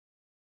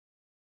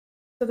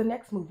So the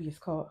next movie is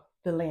called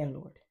The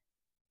Landlord.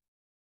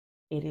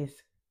 It is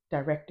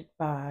directed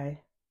by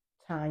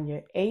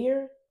Tonja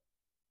Ayers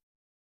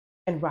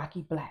and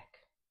Rockey Black,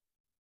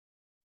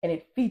 and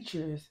it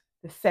features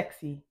the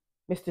sexy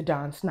Mr.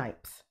 Don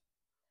Snipes.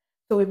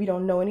 So if you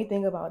don't know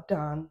anything about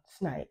Don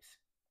Snipes,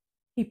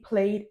 he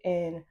played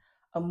in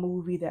a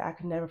movie that I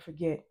can never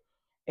forget.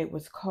 It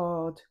was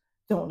called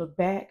Don't Look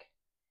Back,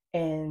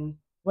 and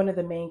one of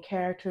the main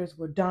characters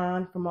were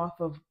Don from off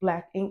of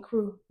Black Ink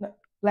Crew.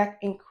 Black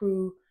Ink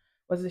Crew,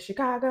 was it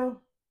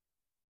Chicago?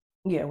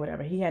 Yeah,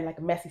 whatever. He had like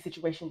a messy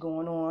situation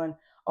going on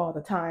all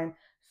the time.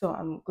 So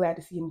I'm glad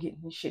to see him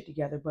getting his shit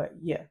together. But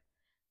yeah,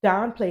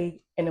 Don played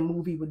in a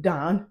movie with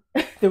Don,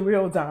 the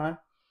real Don,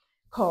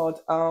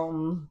 called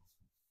Don't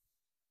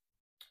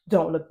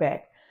Look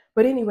Back.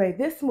 But anyway,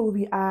 this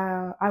movie,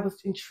 I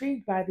was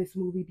intrigued by this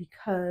movie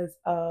because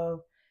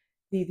of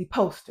the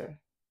poster.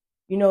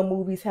 You know,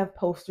 movies have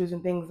posters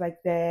and things like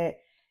that.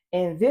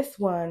 And this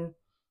one,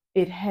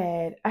 it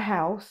had a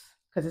house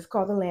because it's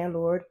called The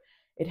Landlord.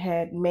 It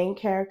had main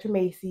character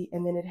Macy,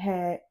 and then it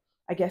had,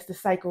 I guess, the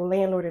psycho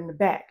landlord in the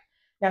back.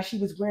 Now she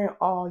was wearing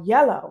all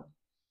yellow,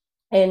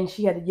 and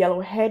she had a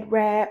yellow head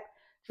wrap,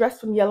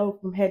 dressed from yellow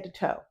from head to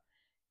toe,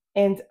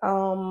 and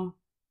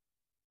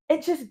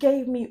it just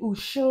gave me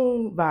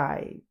Ushun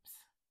vibes.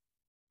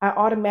 I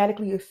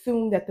automatically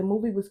assumed that the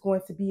movie was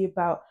going to be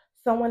about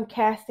someone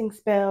casting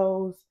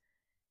spells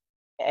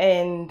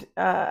and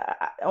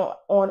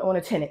on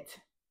a tenant.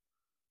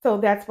 So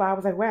that's why I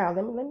was like, wow,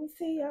 let me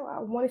see.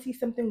 I want to see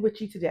something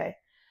witchy today.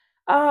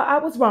 I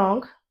was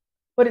wrong,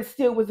 but it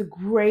still was a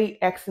great,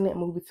 excellent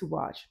movie to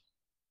watch.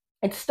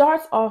 It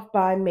starts off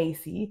by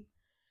Macy.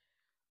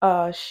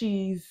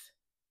 She's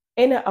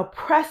in an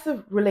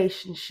oppressive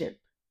relationship,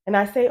 and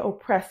I say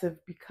oppressive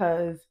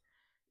because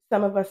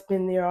some of us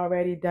been there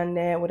already, done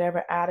that,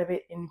 whatever, out of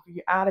it. And if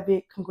you're out of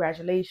it,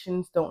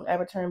 congratulations, don't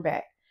ever turn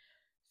back.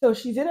 So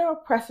she's in an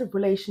oppressive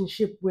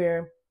relationship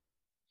where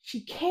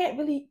she can't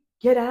really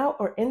get out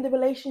or in the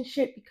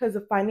relationship because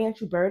of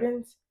financial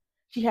burdens.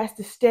 She has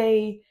to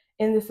stay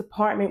in this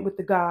apartment with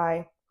the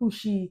guy who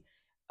she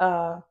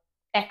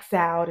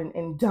exiled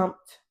and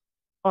dumped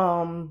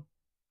um,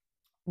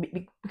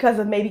 because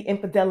of maybe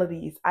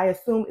infidelities. I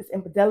assume it's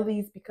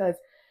infidelities because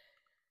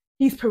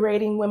he's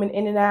parading women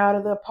in and out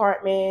of the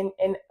apartment,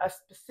 and a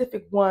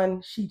specific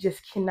one she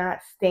just cannot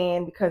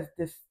stand because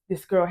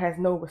this girl has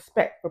no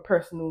respect for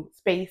personal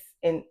space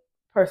and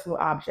personal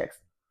objects.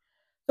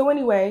 So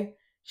anyway,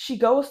 she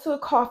goes to a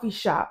coffee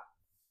shop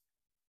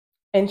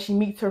and she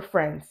meets her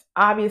friends.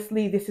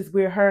 Obviously, this is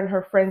where her and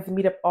her friends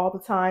meet up all the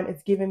time.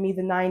 It's giving me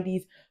the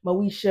 90s,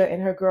 Moesha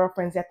and her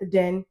girlfriends at the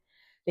den.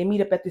 They meet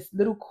up at this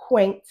little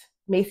quaint,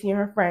 Macy and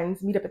her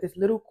friends meet up at this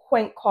little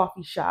quaint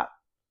coffee shop.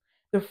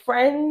 The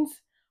friends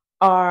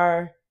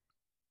are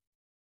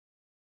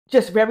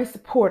just very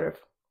supportive.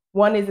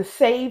 One is a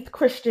saved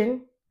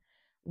Christian.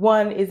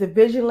 One is a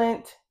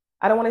vigilant.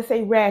 I don't want to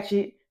say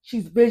ratchet.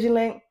 She's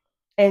vigilant,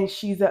 and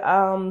she's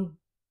a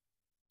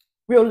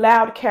real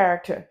loud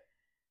character.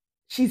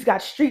 She's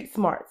got street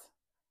smarts.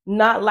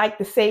 Not like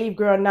the saved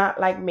girl, not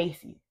like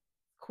Macy.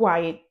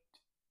 Quiet,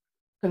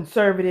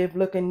 conservative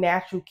looking,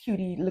 natural,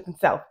 cutie looking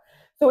self.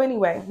 So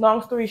anyway,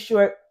 long story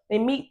short, they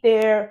meet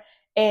there,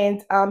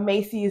 and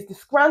Macy is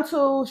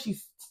disgruntled.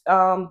 She's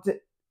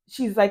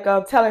like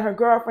telling her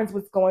girlfriends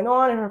what's going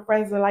on, and her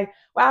friends are like,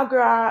 "Wow,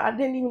 girl, I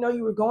didn't even know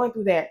you were going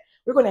through that.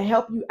 We're going to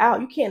help you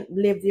out. You can't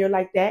live there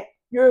like that.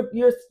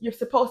 You're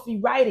supposed to be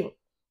writing,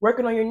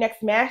 working on your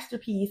next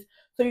masterpiece,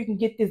 so you can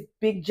get this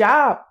big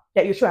job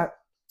that you're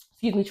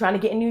trying to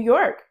get in New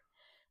York.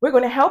 We're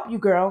going to help you,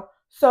 girl."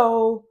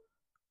 So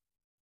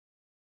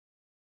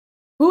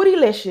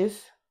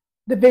Bootylicious,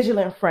 the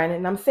vigilant friend,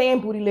 and I'm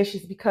saying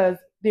Bootylicious because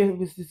there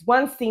was this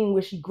one scene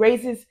where she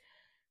graces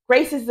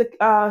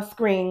the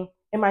screen,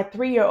 and my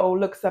 3-year-old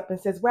looks up and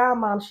says, "Wow,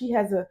 mom, she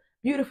has a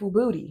beautiful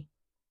booty."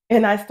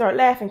 And I start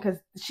laughing because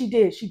she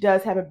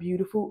does have a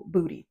beautiful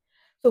booty.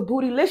 So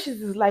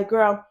Bootylicious is like,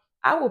 "Girl,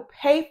 I will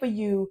pay for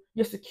you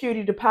your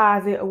security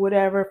deposit or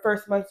whatever,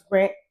 first month's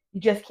rent. You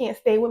just can't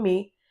stay with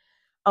me.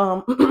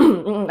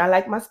 I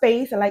like my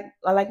space. I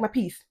like my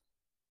peace.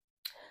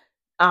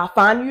 I'll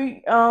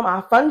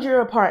fund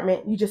your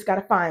apartment. You just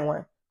gotta find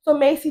one." So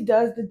Macy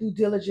does the due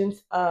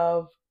diligence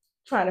of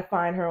trying to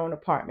find her own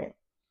apartment.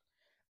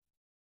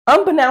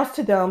 Unbeknownst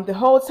to them, the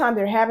whole time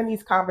they're having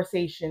these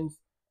conversations,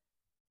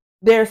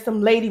 there's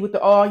some lady with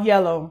the all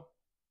yellow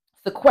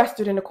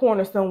sequestered in the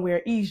corner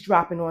somewhere,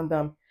 eavesdropping on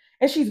them.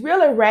 And she's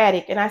real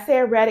erratic. And I say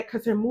erratic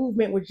because her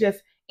movement was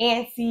just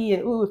antsy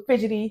and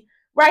fidgety.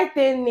 Right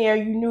then and there,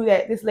 you knew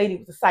that this lady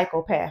was a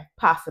psychopath,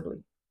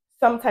 possibly.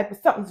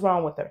 Something's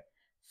wrong with her.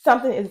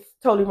 Something is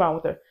totally wrong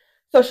with her.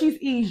 So she's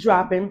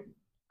eavesdropping.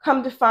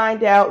 Come to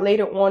find out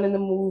later on in the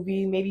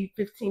movie, maybe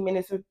 15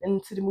 minutes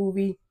into the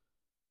movie,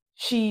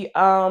 she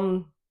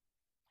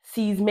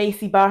sees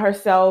Macy by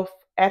herself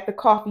at the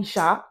coffee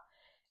shop,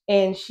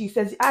 and she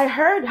says, "I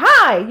heard,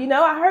 hi,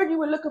 I heard you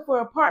were looking for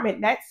an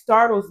apartment." That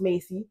startles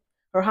Macy,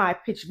 her high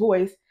pitched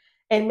voice.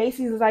 And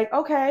Macy's like,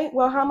 "Okay,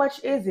 well, how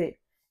much is it?"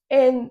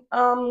 And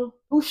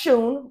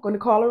Ushun, I'm going to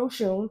call her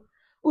Ushun.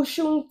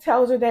 Ushun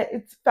tells her that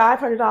it's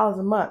 $500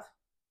 a month.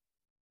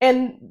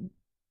 And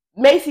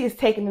Macy is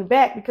taken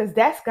aback because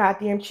that's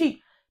goddamn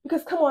cheap.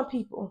 Because come on,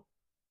 people.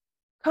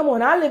 Come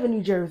on, I live in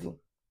New Jersey.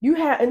 You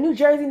have in New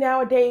Jersey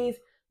nowadays,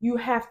 you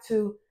have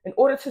to, in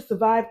order to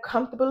survive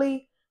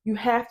comfortably, you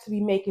have to be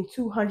making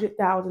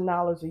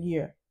 $200,000 a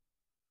year.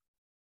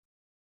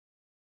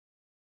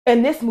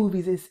 And this movie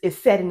is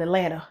set in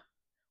Atlanta.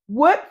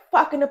 What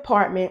fucking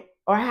apartment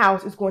or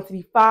house is going to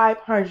be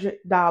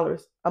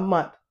 $500 a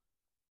month?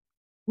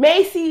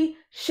 Macy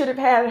should have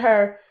had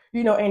her,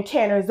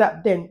 antennas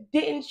up then.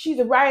 Didn't she's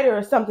a writer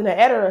or something, an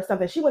editor or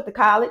something. She went to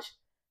college.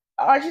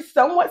 Are you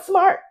somewhat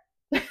smart?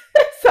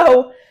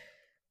 So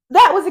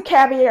that was a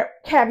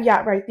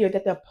caveat right there,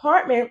 that the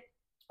apartment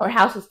or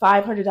house is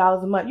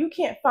 $500 a month. You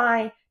can't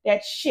find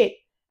that shit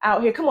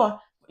out here. Come on.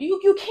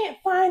 You can't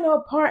find an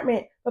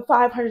apartment for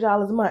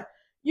 $500 a month.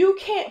 You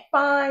can't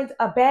find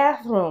a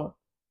bathroom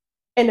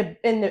and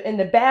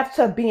the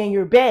bathtub being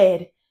your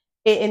bed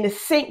and the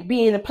sink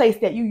being the place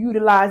that you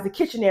utilize the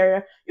kitchen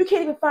area. You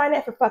can't even find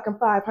that for fucking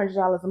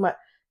 $500 a month.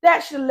 That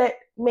should let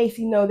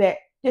Macy know that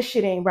this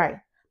shit ain't right.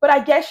 But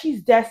I guess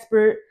she's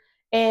desperate.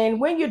 And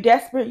when you're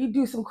desperate, you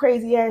do some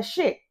crazy ass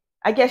shit.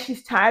 I guess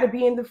she's tired of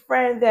being the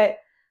friend that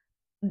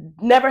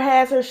never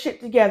has her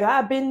shit together.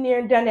 I've been there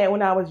and done that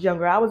when I was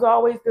younger. I was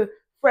always the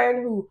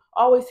friend who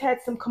always had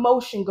some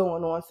commotion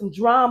going on, some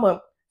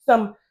drama,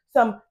 some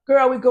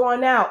girl, we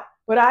going out,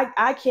 but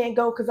I can't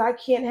go because I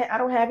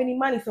don't have any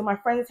money, so my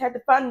friends had to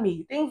fund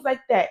me, things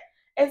like that.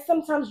 And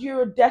sometimes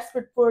you're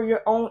desperate for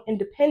your own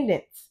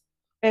independence.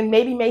 And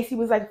maybe Macy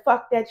was like,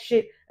 fuck that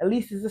shit, at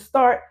least it's a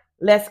start,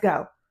 let's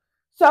go.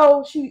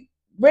 So she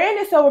ran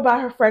this over by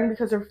her friend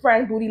because her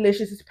friend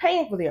Bootylicious is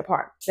paying for the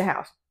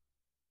house.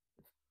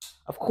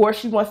 Of course,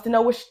 she wants to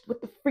know what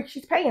the freak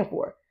she's paying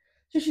for.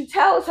 So she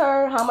tells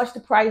her how much the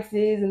price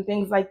is and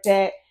things like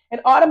that. And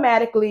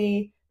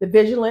automatically, the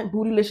vigilant,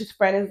 bootylicious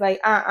friend is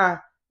like,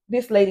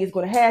 this lady is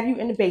going to have you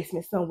in the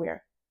basement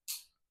somewhere.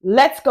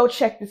 Let's go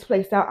check this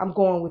place out. I'm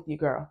going with you,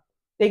 girl.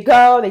 They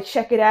go, they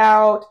check it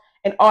out.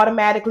 And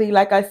automatically,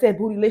 like I said,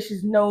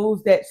 Bootylicious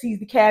knows that, sees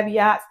the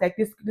caveats, that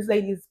this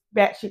lady is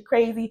batshit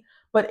crazy.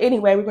 But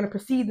anyway, we're going to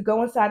proceed to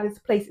go inside this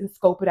place and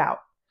scope it out.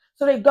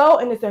 So they go,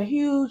 and it's a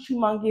huge,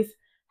 humongous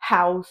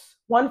house,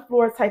 one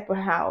floor type of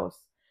house,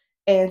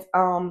 and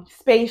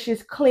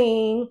spacious,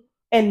 clean,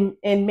 and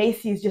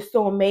Macy is just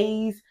so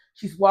amazed.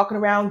 She's walking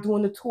around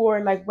doing the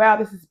tour like, wow,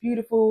 this is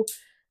beautiful,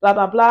 blah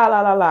blah blah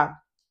blah blah blah.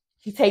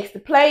 She takes the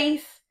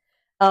place.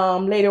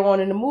 Later on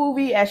in the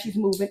movie, as she's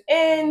moving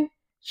in,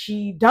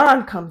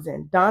 Don comes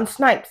in. Don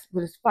Snipes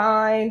with his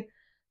fine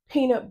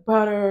peanut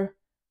butter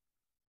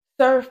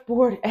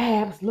surfboard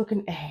abs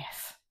looking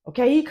ass.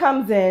 Okay, he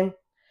comes in.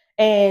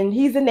 And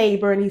he's a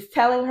neighbor, and he's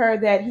telling her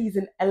that he's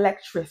an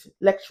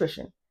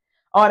electrician.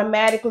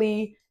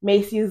 Automatically,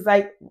 Macy is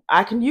like,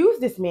 I can use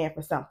this man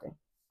for something.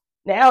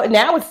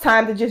 Now it's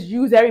time to just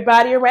use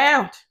everybody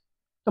around.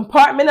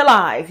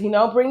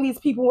 Compartmentalize, bring these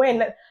people in.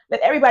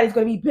 That everybody's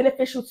going to be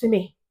beneficial to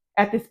me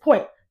at this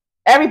point.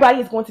 Everybody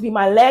is going to be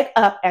my leg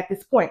up at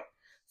this point.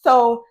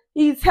 So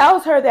he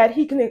tells her that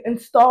he can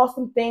install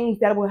some things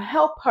that will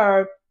help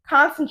her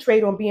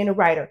concentrate on being a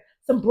writer.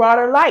 Some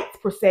broader lights,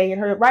 per se, in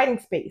her writing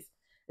space.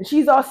 And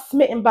she's all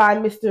smitten by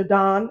Mr.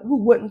 Don, who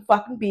wouldn't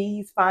fucking be.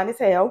 He's fine as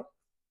hell.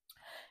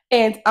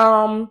 And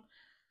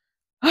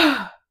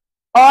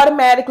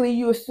automatically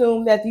you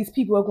assume that these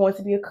people are going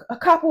to be a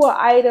couple of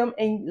items,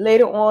 and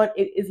later on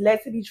it is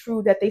led to be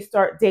true that they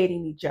start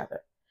dating each other.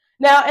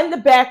 Now, in the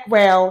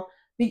background,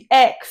 the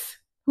ex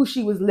who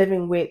she was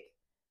living with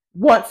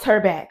wants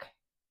her back.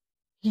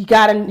 He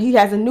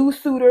has a new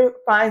suitor,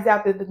 finds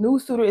out that the new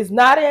suitor is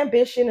not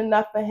ambition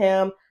enough for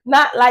him,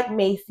 not like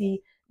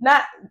Macy,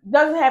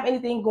 doesn't have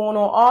anything going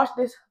on. All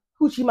this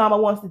hoochie mama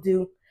wants to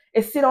do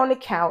is sit on the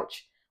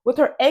couch with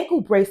her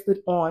ankle bracelet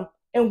on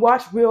and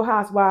watch Real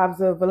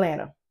Housewives of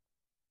Atlanta.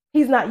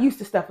 He's not used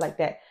to stuff like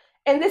that.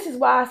 And this is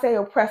why I say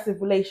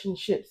oppressive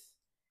relationships.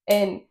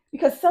 And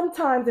because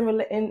sometimes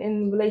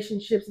in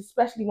relationships,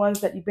 especially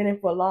ones that you've been in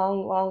for a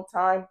long, long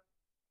time,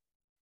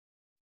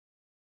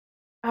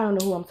 I don't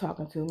know who I'm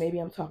talking to. Maybe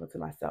I'm talking to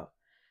myself.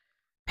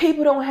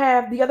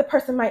 The other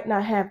person might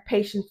not have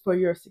patience for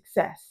your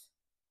success.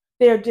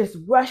 They're just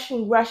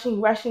rushing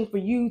for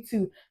you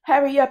to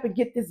hurry up and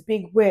get this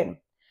big win.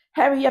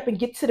 Hurry up and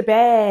get to the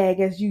bag,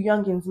 as you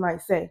youngins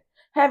might say.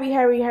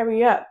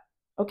 Hurry up.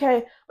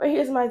 Okay? But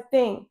here's my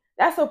thing.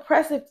 That's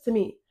oppressive to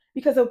me,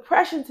 because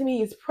oppression to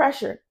me is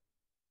pressure.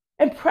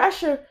 And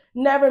pressure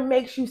never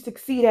makes you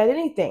succeed at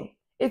anything.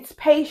 It's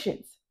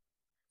patience.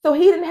 So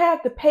he didn't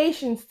have the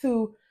patience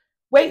to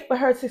wait for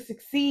her to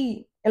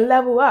succeed and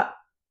level up.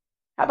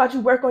 How about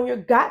you work on your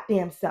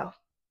goddamn self?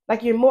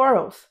 Like your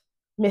morals,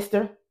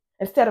 mister,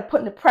 instead of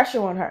putting the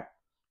pressure on her.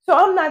 So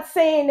I'm not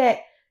saying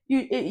that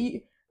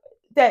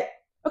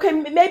okay,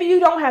 maybe you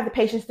don't have the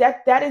patience.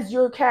 That is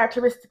your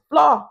characteristic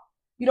flaw.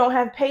 You don't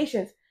have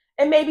patience.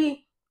 And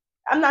maybe,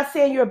 I'm not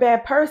saying you're a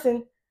bad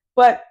person,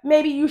 but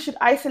maybe you should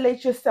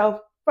isolate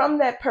yourself from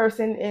that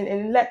person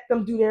and let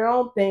them do their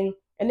own thing.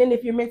 And then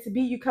if you're meant to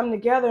be, you come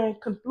together and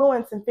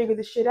confluence and figure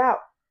the shit out.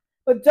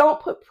 But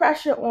don't put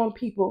pressure on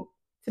people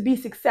to be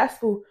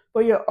successful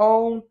for your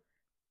own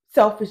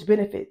selfish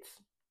benefits.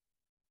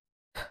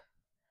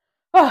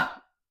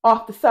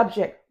 Off the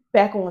subject,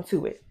 back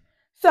onto it.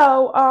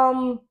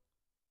 So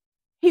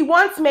he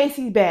wants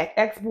Macy back,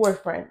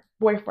 boyfriend.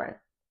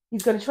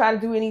 He's gonna try to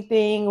do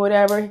anything,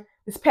 whatever.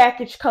 This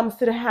package comes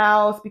to the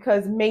house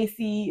because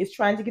Macy is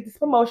trying to get this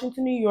promotion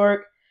to New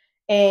York,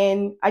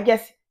 and I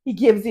guess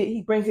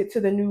he brings it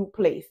to the new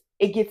place.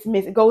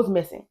 It goes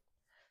missing.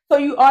 So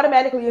you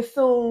automatically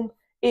assume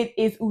it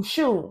is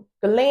Ushun,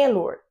 the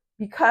landlord,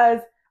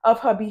 because of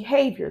her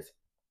behaviors.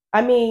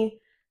 I mean,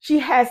 she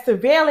has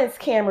surveillance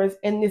cameras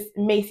in this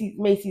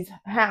Macy's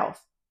house.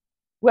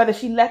 Whether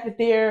she left it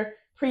there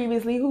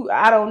previously,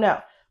 I don't know.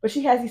 But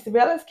she has these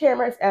surveillance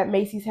cameras at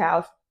Macy's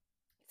house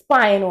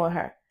spying on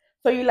her.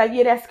 So you're like,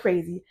 yeah, that's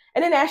crazy.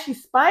 And then as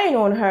she's spying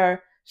on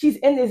her, she's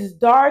in this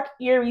dark,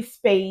 eerie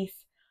space.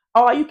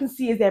 All you can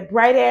see is that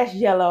bright ass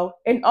yellow.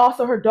 And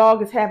also her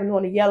dog is having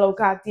on a yellow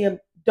goddamn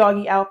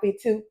doggy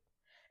outfit too.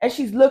 And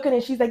she's looking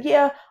and she's like,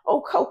 yeah, oh,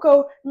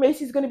 Coco,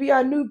 Macy's going to be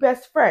our new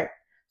best friend.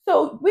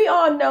 So we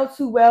all know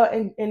too well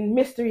in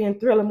mystery and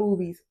thriller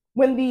movies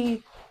when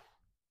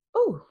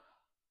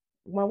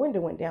my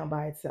window went down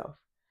by itself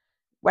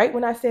right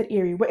when I said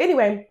eerie. But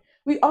anyway,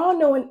 we all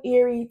know an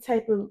eerie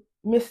type of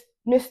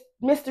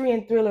mystery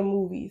and thriller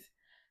movies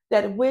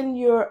that when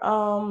your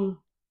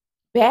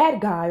bad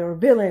guy or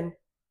villain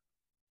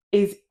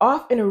is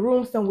off in a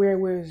room somewhere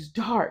where it's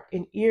dark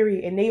and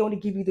eerie and they only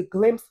give you the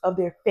glimpse of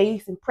their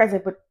face and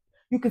present, but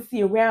you can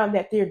see around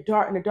that they're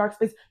dark in a dark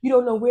space. You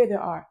don't know where they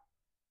are.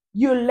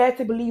 You're led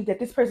to believe that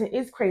this person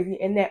is crazy,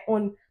 and that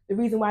on the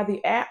reason why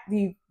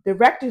the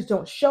directors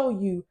don't show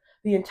you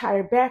the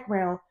entire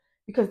background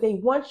because they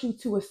want you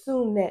to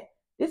assume that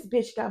this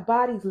bitch got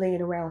bodies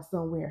laying around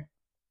somewhere.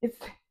 This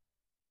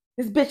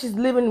bitch is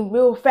living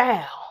real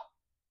foul.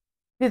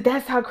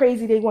 That's how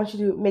crazy they want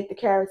you to make the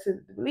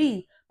character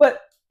believe.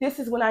 But this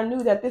is when I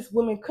knew that this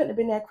woman couldn't have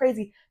been that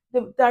crazy.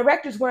 The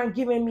directors weren't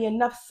giving me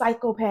enough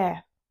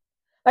psychopath.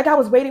 Like I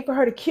was waiting for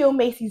her to kill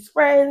Macy's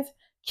friends,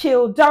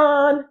 kill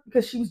Don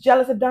because she was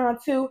jealous of Don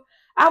too.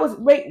 I was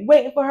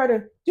waiting for her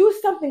to do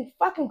something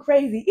fucking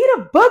crazy. Eat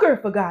a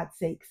booger, for God's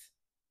sakes.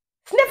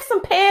 Sniff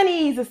some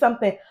panties or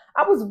something.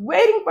 I was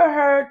waiting for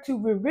her to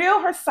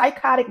reveal her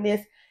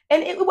psychoticness,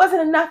 and it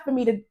wasn't enough for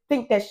me to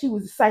think that she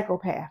was a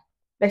psychopath,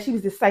 that she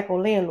was the psycho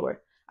landlord.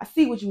 I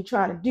see what you were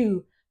trying to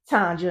do,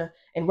 Tonja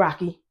and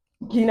Rockey.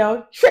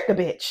 Trick a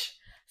bitch.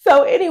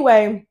 So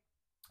anyway,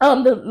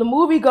 the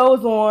movie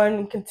goes on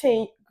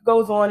and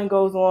goes on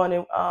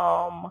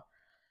and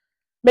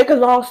make a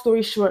long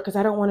story short, because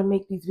I don't want to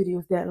make these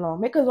videos that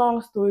long. Make a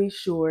long story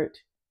short,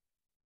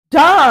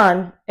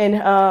 Don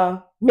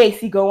and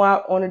Macy go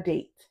out on a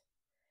date.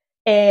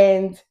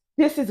 And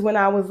this is when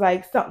I was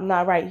like, something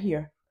not right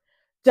here.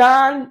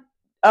 Don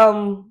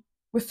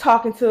was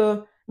talking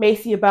to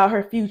Macy about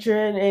her future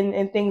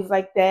and things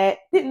like that.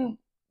 Didn't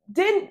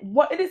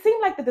want it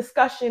seemed like the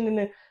discussion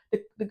and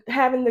the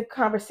having the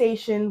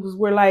conversation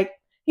were like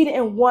he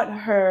didn't want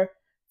her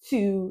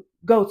to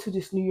go to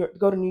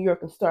New York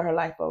and start her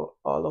life all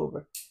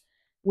over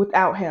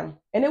without him.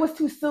 And it was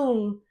too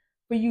soon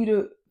for you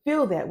to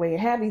feel that way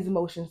and have these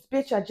emotions.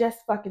 Bitch, I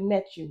just fucking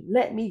met you.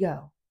 Let me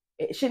go.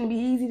 It shouldn't be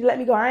easy to let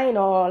me go. I ain't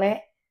all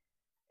that.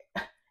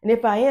 And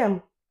if I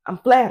am, I'm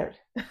flattered.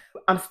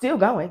 I'm still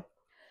going.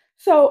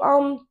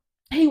 So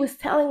he was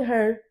telling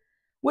her,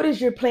 what is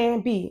your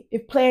plan B?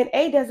 If plan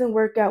A doesn't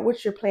work out,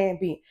 what's your plan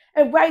B?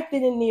 And right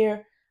then and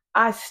there,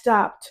 I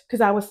stopped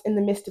because I was in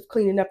the midst of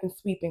cleaning up and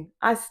sweeping.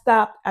 I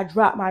stopped, I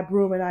dropped my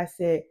broom, and I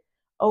said,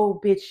 oh,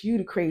 bitch, you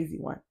the crazy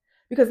one.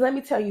 Because let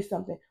me tell you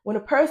something. When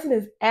a person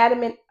is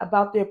adamant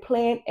about their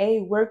plan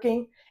A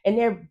working and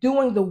they're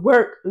doing the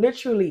work,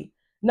 literally,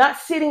 not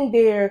sitting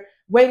there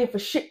waiting for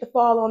shit to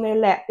fall on their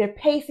lap. They're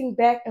pacing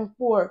back and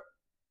forth,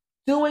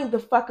 doing the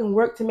fucking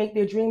work to make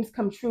their dreams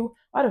come true.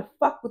 Why the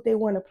fuck would they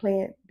want a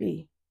plan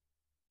B?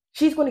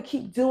 She's going to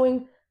keep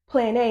doing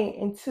plan A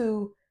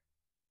until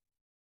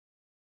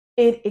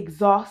it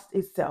exhausts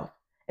itself,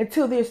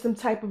 until there's some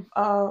type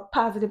of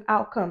positive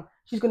outcome.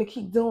 She's going to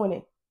keep doing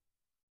it.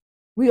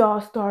 We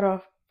all start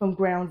off from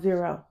ground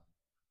zero,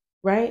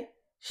 right?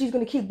 She's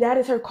going to keep, that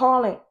is her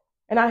calling.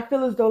 And I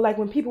feel as though like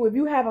when people, if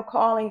you have a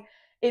calling,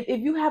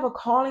 if you have a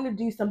calling to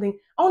do something,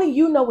 only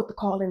you know what the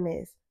calling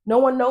is. No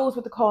one knows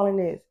what the calling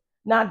is.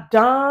 Not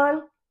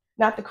Don,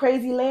 not the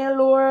crazy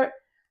landlord,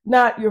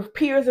 not your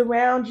peers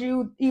around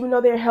you, even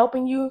though they're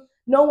helping you.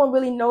 No one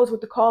really knows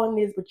what the calling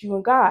is but you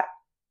and God.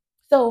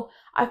 So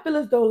I feel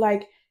as though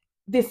like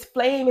this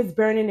flame is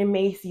burning in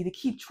Macy to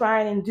keep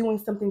trying and doing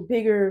something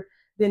bigger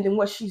than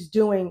what she's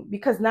doing,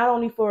 because not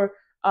only for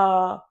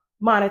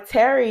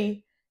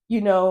monetary,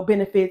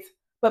 benefits,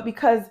 but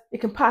because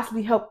it can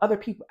possibly help other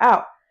people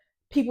out.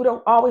 People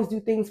don't always do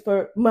things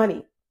for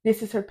money.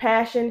 This is her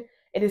passion.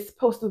 It is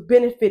supposed to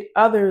benefit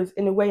others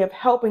in a way of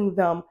helping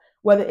them,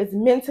 whether it's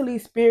mentally,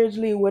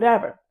 spiritually, or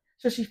whatever.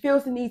 So she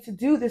feels the need to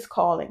do this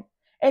calling.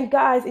 And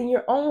guys, in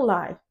your own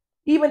life,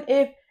 even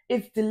if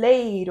it's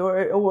delayed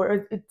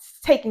or it's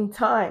taking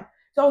time,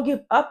 don't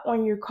give up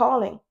on your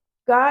calling.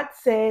 God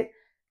said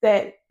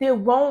that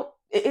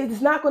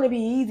it's not going to be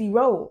an easy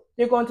road.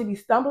 There are going to be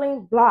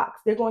stumbling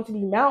blocks. There are going to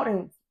be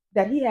mountains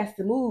that he has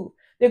to move.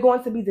 There are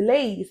going to be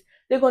delays.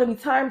 There are going to be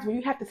times where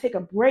you have to take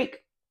a break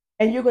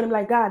and you're going to be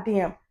like, God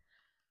damn,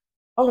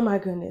 oh my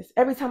goodness.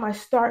 Every time I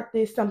start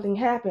this, something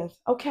happens.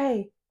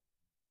 Okay.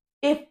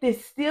 If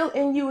there's still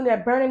in you and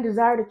that burning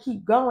desire to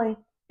keep going,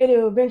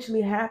 it'll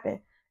eventually happen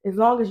as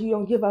long as you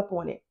don't give up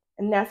on it.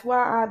 And that's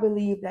why I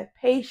believe that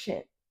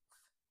patience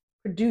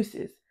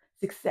produces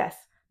success,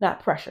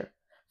 not pressure.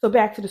 So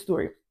back to the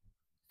story.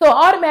 So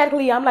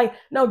automatically, I'm like,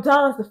 no,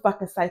 Don's the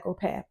fucking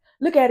psychopath.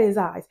 Look at his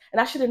eyes.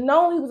 And I should have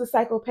known he was a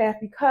psychopath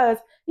because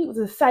he was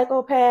a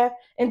psychopath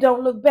and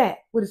don't look back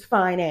with his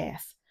fine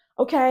ass.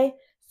 Okay?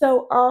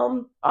 So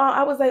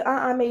I was like,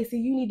 Macy,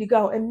 you need to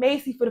go. And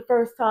Macy, for the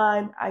first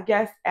time, I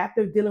guess,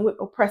 after dealing with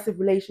oppressive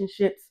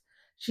relationships,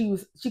 she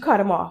cut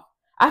him off.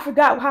 I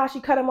forgot how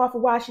she cut him off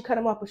or why she cut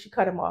him off, but she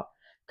cut him off.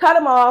 Cut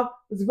him off,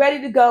 was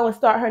ready to go and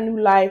start her new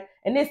life,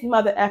 and this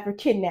mother effer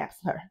kidnaps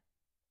her.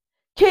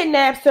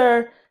 Kidnaps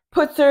her,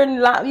 puts her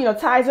in,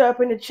 ties her up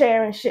in the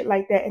chair and shit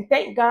like that. And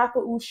thank God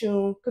for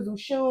Ushun, because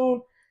Ushun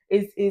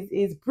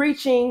is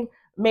breaching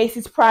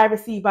Macy's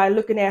privacy by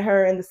looking at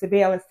her in the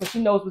surveillance, so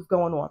she knows what's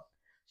going on.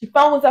 She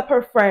phones up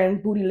her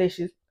friend,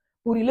 Bootylicious.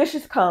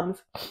 Bootylicious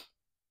comes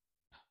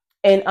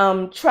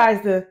and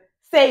tries to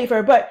save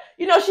her. But,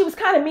 she was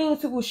kind of mean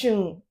to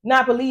Ushun,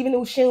 not believing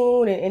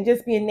Ushun and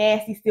just being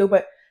nasty still.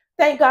 But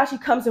thank God she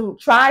comes and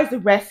tries to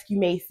rescue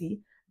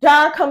Macy.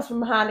 Don comes from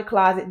behind the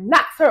closet,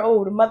 knocks her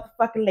over the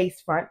motherfucking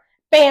lace front.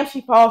 Bam,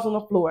 she falls on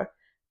the floor.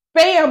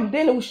 Bam,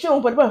 then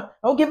Ushun, but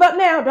don't give up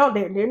now, don't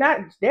they?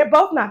 They're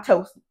both not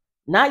toast.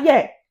 Not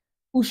yet.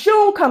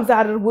 Ushun comes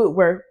out of the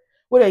woodwork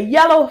with a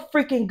yellow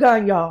freaking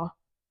gun, y'all.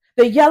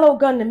 The yellow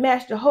gun to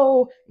match the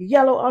whole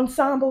yellow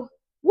ensemble.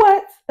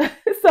 What?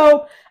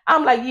 So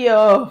I'm like,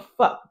 yeah,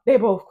 fuck, they're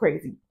both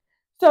crazy.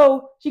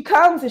 So she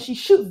comes and she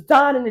shoots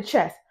Don in the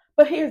chest.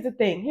 But here's the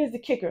thing, here's the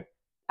kicker.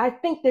 I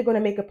think they're going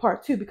to make a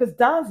part 2 because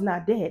Don's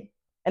not dead.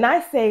 And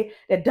I say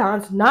that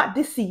Don's not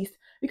deceased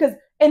because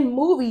in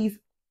movies,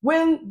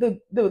 when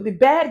the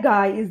bad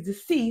guy is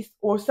deceased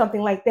or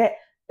something like that,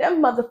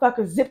 them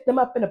motherfuckers zip them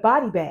up in a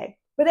body bag.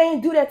 But they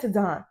ain't do that to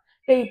Don.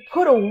 They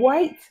put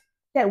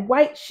that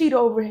white sheet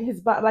over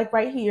his body, like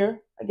right here,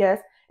 I guess,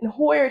 and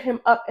hoisted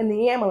him up in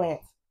the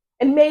ambulance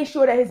and made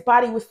sure that his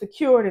body was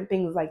secured and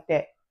things like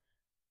that.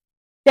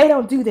 They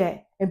don't do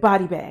that in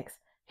body bags.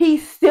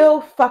 He's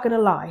still fucking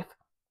alive.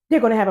 They're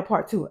going to have a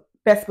part 2,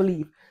 best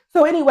believe.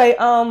 So anyway,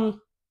 now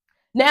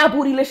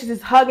Bootylicious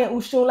is hugging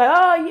Ushun like,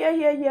 oh,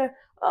 yeah.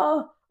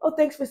 Oh,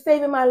 thanks for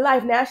saving my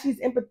life. Now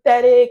she's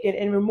empathetic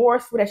and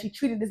remorseful that she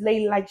treated this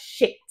lady like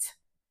shit.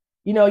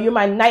 You're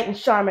my knight in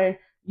Charmer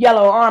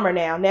yellow armor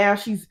now. Now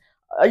she's,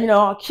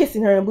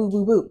 kissing her and boo,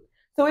 boo, boo.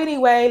 So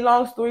anyway,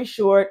 long story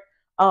short,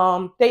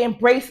 they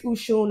embrace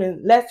Ushun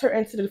and lets her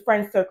into the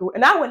friend circle.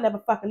 And I would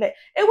never fucking it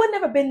would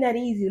never been that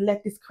easy to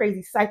let this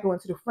crazy psycho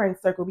into the friend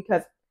circle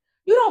because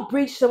you don't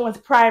breach someone's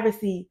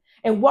privacy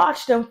and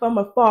watch them from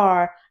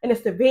afar in a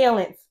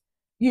surveillance,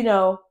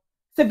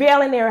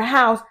 surveilling their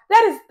house.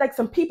 That is like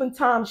some peeping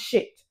Tom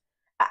shit.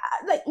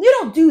 You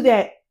don't do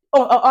that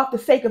off the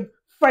sake of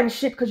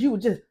friendship because you were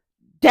just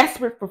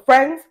desperate for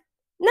friends.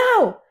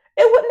 No,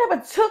 it would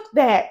never took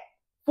that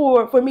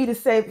for me to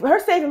save her,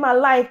 saving my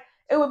life.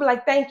 It would be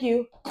like, thank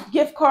you,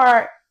 gift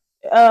card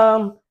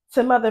to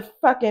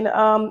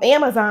motherfucking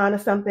Amazon or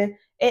something,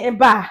 and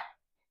bye,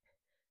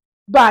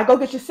 go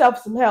get yourself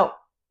some help.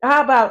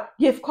 How about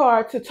gift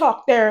card to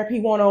talk therapy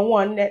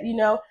one-on-one? That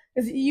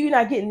because you're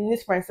not getting in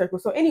this friend circle.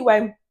 So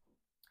anyway,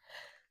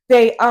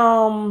 they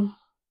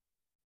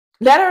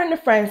let her in the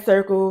friend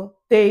circle.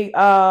 They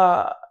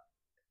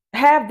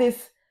have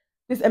this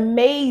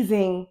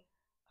amazing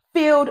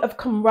field of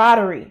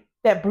camaraderie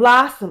that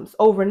blossoms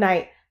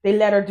overnight. They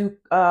let her do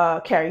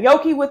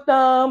karaoke with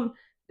them,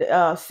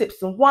 sip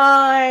some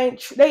wine.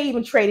 They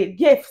even traded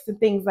gifts and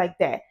things like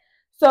that.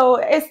 So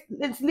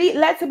it's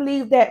led to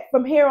believe that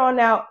from here on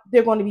out,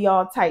 they're going to be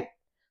all tight.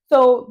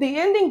 So the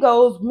ending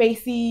goes,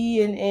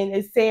 Macy and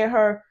is saying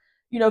her,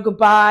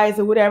 goodbyes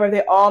or whatever.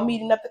 They're all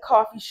meeting up the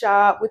coffee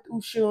shop with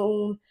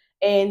Ushun,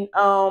 and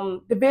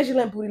the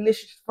vigilant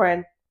Bootylicious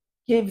friend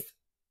gives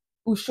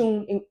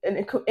Ushun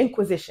an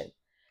inquisition.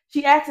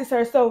 She asks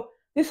her, so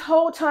this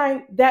whole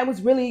time that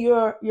was really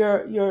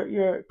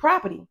your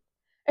property?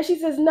 And she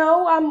says,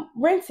 no, I'm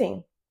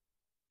renting.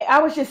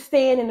 I was just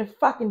staying in the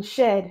fucking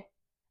shed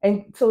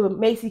and so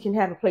Macy can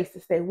have a place to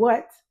stay.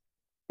 What?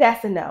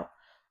 That's a no.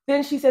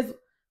 Then she says,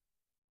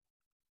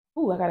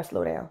 ooh, I gotta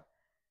slow down.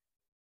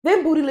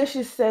 Then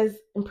Bootylicious says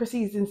and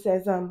proceeds and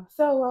says,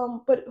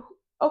 but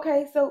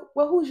okay, so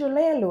well, who's your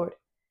landlord?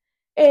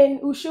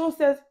 And Ushun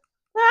says,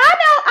 I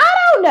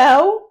don't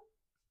know.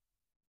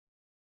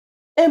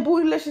 And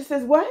Bootylicious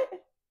says, what?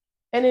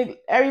 And then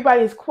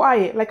everybody is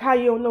quiet, like how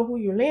you don't know who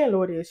your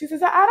landlord is. She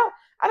says, I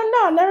don't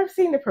know. I've never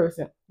seen the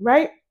person,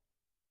 right?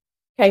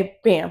 Okay,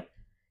 bam.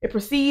 It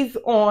proceeds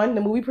on.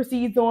 The movie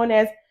proceeds on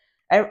as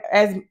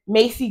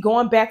Macy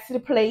going back to the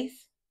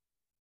place,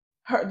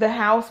 the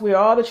house where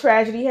all the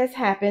tragedy has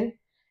happened,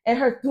 and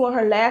her doing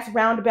her last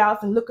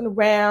roundabouts and looking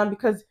around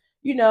because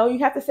you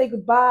have to say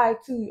goodbye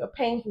to a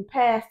painful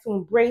past to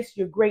embrace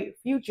your great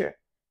future,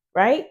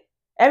 right?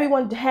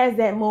 Everyone has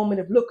that moment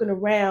of looking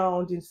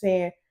around and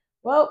saying,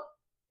 well,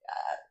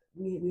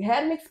 we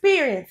had an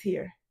experience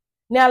here.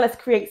 Now let's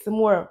create some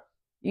more,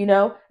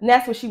 and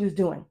that's what she was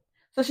doing.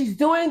 So she's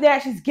doing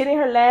that. She's getting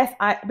her last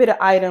bit of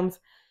items.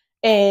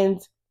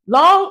 And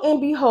long and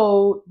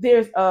behold,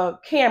 there's a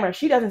camera.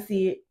 She doesn't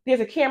see it.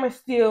 There's a camera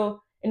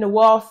still in the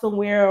wall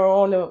somewhere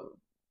or on the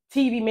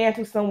TV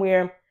mantle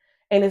somewhere.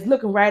 And it's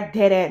looking right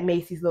dead at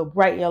Macy's little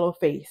bright yellow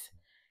face.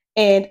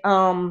 And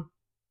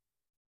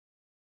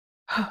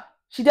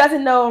she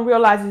doesn't know and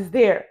realizes it's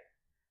there.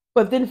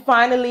 But then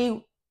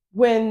finally,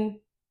 when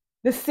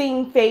the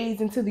scene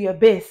fades into the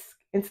abyss,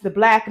 into the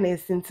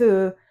blackness,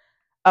 into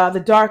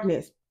the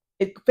darkness,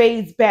 it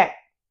fades back.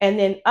 And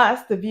then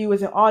us, the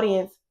viewers and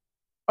audience,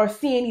 are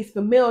seeing these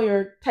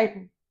familiar type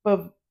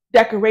of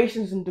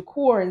decorations and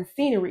decor and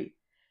scenery.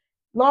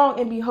 Long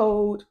and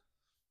behold,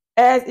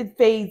 as it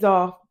fades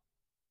off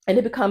and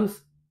it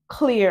becomes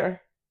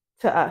clear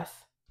to us,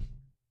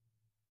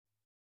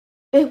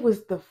 it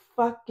was the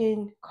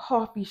fucking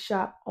coffee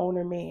shop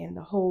owner man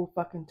the whole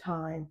fucking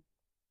time.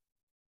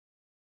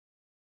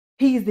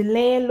 He's the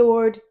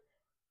landlord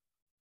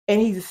and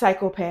he's a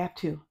psychopath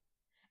too.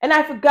 And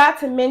I forgot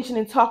to mention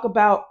and talk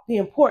about the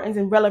importance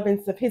and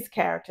relevance of his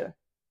character.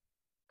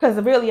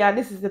 Because really,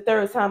 this is the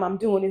third time I'm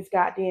doing this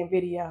goddamn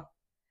video.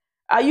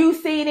 You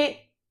seen it?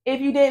 If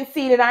you didn't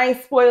see it, I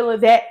ain't spoiling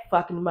that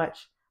fucking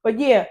much. But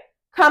yeah,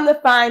 come to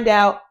find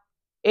out,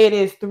 it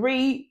is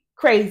 3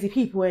 crazy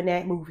people in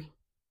that movie.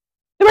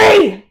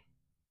 3!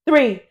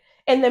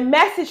 And the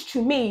message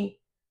to me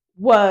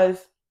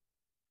was,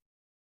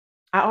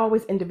 I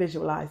always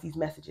individualize these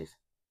messages.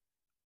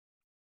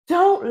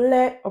 Don't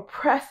let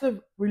oppressive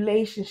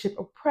relationships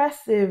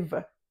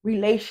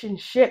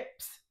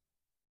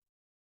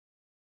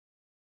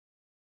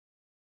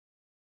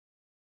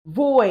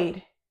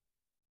void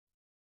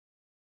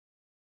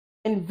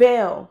and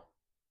veil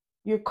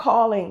your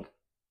calling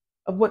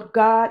of what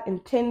God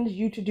intends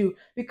you to do.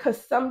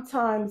 Because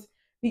sometimes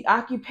the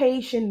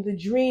occupation, the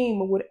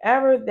dream, or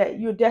whatever that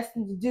you're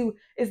destined to do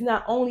is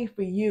not only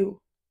for you.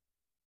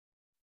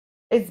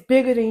 It's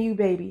bigger than you,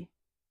 baby.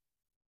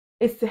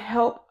 It's to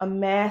help a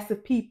mass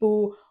of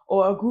people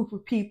or a group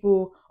of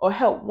people or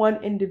help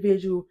one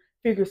individual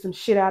figure some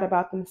shit out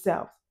about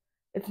themselves.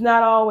 It's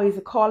not always,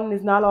 a calling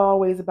is not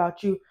always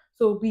about you.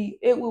 So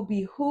it will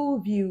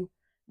behoove you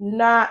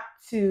not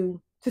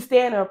to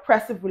stay in an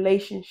oppressive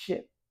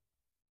relationship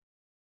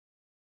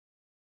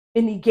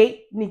and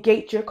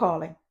negate your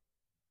calling.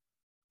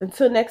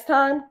 Until next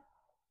time,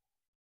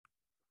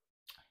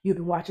 you've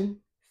been watching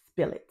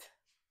Spill It.